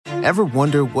Ever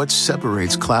wonder what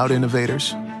separates cloud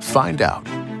innovators? Find out.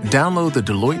 Download the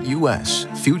Deloitte US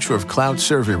Future of Cloud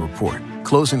Survey Report,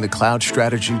 closing the cloud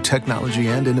strategy, technology,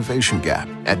 and innovation gap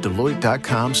at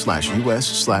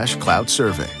Deloitte.com/US/cloud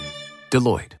survey.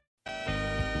 Deloitte.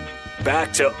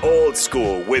 Back to Old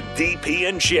School with DP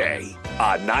and J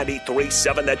on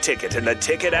 93.7 The Ticket and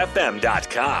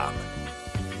theticketfm.com.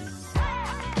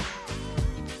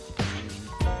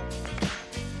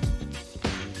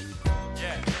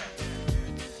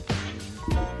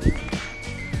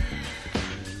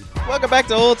 Welcome back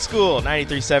to Old School,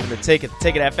 93.7 The Ticket,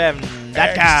 theticketfm.com.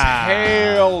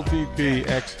 Exhale, DP,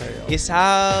 exhale. It's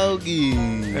all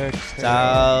good. Exhale. It's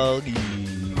all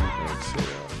good.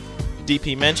 Exhale.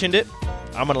 DP mentioned it.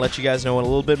 I'm going to let you guys know a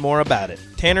little bit more about it.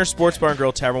 Tanner Sports Bar and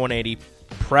Grill, Tavern 180,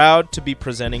 proud to be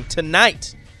presenting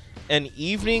tonight an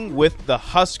evening with the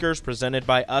Huskers presented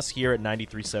by us here at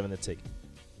 93.7 The Ticket.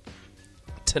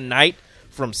 Tonight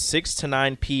from 6 to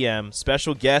 9 p.m.,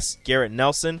 special guests Garrett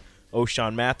Nelson,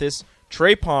 O'Shawn Mathis,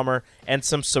 Trey Palmer, and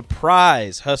some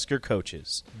surprise Husker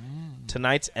coaches.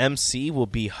 Tonight's MC will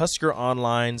be Husker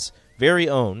Online's very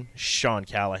own Sean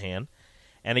Callahan.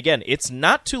 And again, it's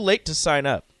not too late to sign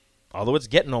up, although it's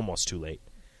getting almost too late.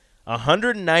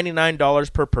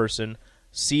 $199 per person.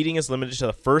 Seating is limited to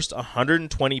the first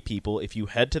 120 people. If you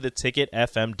head to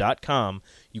theticketfm.com,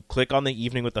 you click on the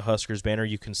Evening with the Huskers banner,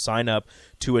 you can sign up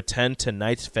to attend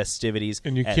tonight's festivities.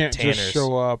 And you at can't Tanner's just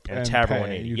show up and Tavern pay.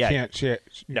 180. You Yeah. can't. You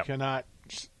No. cannot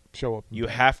show up. And You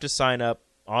pay. have to sign up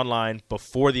online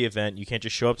before the event. You can't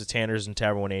just show up to Tanner's and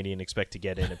Tavern 180 and expect to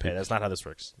get in and pay. That's not how this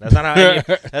works. That's not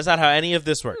how any of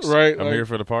this works. Right. I'm here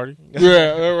for the party.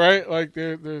 Yeah. Right. Like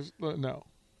there's no.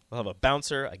 We'll have a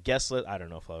bouncer, a guest list. I don't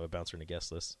know if I'll have a bouncer and a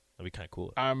guest list. That'd be kind of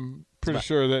cool. I'm pretty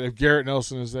sure that if Garrett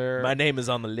Nelson is there, My name is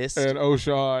on the list. and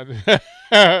O'Shawn,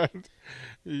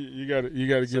 you got to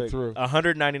get through.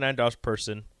 $199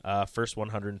 person. First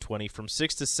 120 from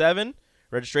 6 to 7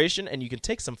 registration, and you can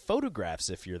take some photographs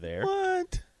if you're there.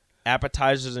 What?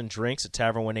 Appetizers and drinks at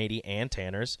Tavern 180 and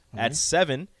Tanner's. At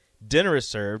 7, dinner is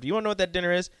served. You want to know what that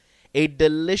dinner is? A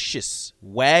delicious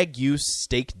Wagyu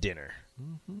steak dinner.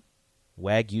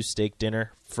 Wagyu steak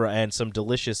dinner and some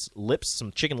delicious lips,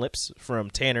 some chicken lips from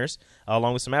Tanner's,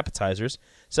 along with some appetizers.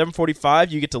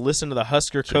 7:45, you get to listen to the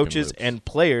Husker coaches lips. and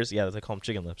players. Yeah, they call them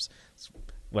chicken lips.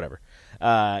 Whatever.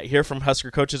 Hear from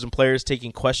Husker coaches and players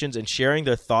taking questions and sharing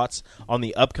their thoughts on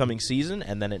the upcoming season.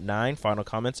 And then at 9, final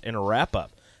comments and a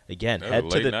wrap-up. Again, That head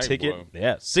was to a the late night, ticket. boy.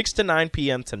 Yeah, 6 to 9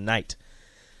 p.m. tonight.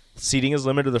 Seating is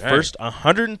limited to the first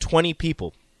 120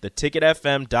 people.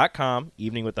 Theticketfm.com,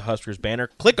 Evening with the Huskers banner.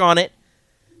 Click on it.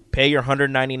 Pay your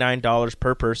 $199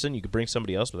 per person. You could bring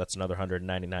somebody else, but that's another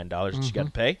 $199 that you got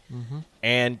to pay.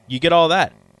 And you get all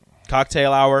that.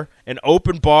 Cocktail hour, an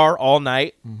open bar all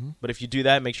night. But if you do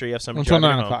that, make sure you have somebody Until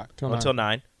driving 9 home. o'clock. Until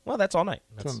 9. Well, that's all night.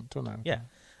 That's, Till 9. yeah.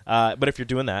 But if you're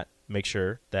doing that, make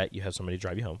sure that you have somebody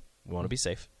drive you home. We want to be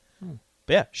safe.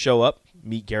 But yeah, show up,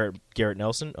 meet Garrett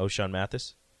Nelson, O'Shawn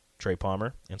Mathis, Trey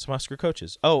Palmer, and some Husker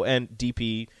coaches. Oh, and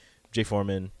DP, Jay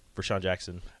Foreman, Rashawn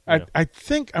Jackson. I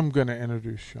think I'm going to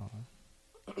introduce Sean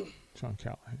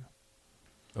Callahan.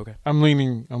 Okay. I'm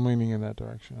leaning in that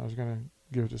direction. I was going to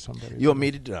give it to somebody. You want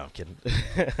me to do? No, I'm kidding.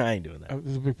 I ain't doing that.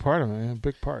 This is a big part of it, man. A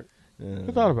big part.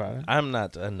 I thought about it. I'm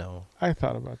not. No. I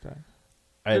thought about that.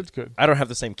 It's good. I don't have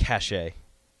the same cachet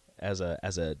as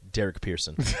a Derek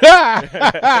Pearson.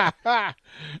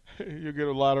 You get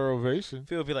a lot of ovation.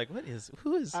 People will be like, who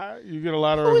is You get a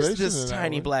lot of who ovation. is this in that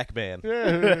tiny one. black man?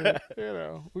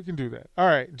 Yeah, we can do that. All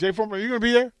right, Jay Foreman, are you going to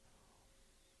be there?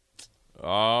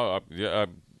 Yeah,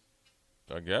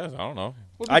 I guess. I don't know.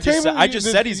 Well, I just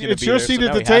said he's going to It's be your there, seat so at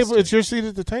now the he has table. to. It's your seat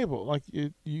at the table. Like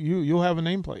you'll have a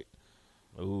nameplate.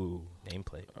 Ooh,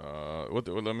 nameplate.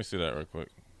 Let me see that real quick.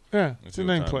 Yeah, Let's it's see a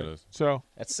what time it nameplate. is. So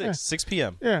At 6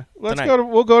 p.m. yeah, Tonight.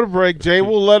 We'll go to break. Jay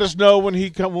will let us know when we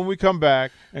come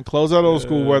back and close out Old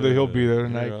School whether he'll be there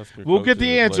tonight. Husker We'll get coaches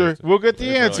the and answer. players. We'll get the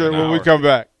Play for like answer an when we hour. come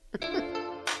back.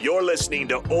 You're listening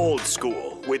to Old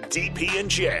School with DP and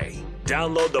J.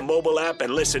 Download the mobile app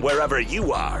and listen wherever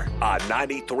you are on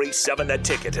 93.7 The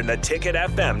Ticket and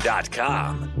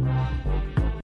theticketfm.com.